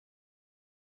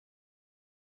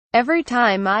Every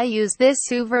time I use this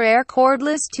Hoover Air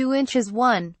Cordless 2 inches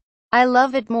 1, I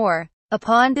love it more.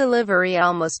 Upon delivery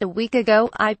almost a week ago,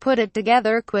 I put it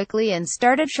together quickly and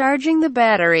started charging the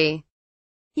battery.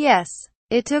 Yes,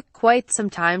 it took quite some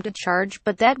time to charge,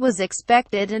 but that was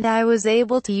expected and I was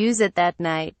able to use it that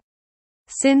night.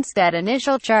 Since that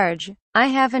initial charge, I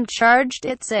haven't charged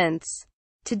it since.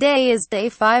 Today is day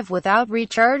 5 without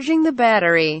recharging the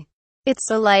battery. It's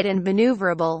so light and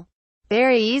maneuverable.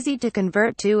 Very easy to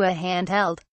convert to a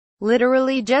handheld.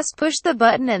 Literally just push the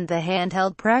button and the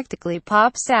handheld practically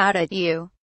pops out at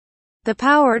you. The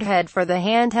powered head for the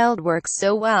handheld works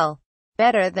so well.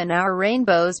 Better than our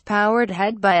Rainbow's powered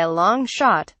head by a long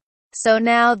shot. So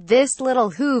now this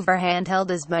little Hoover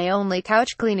handheld is my only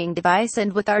couch cleaning device,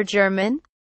 and with our German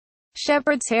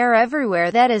Shepherd's hair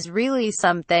everywhere, that is really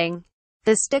something.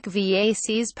 The Stick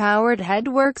VAC's powered head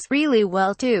works really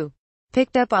well too.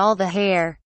 Picked up all the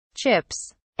hair,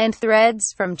 chips, and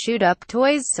threads from chewed up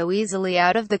toys so easily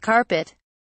out of the carpet.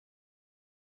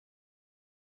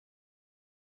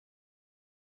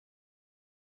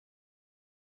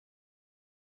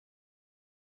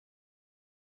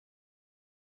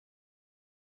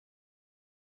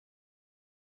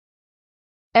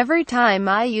 Every time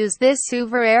I use this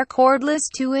Hoover Air Cordless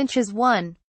 2 inches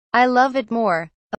 1, I love it more.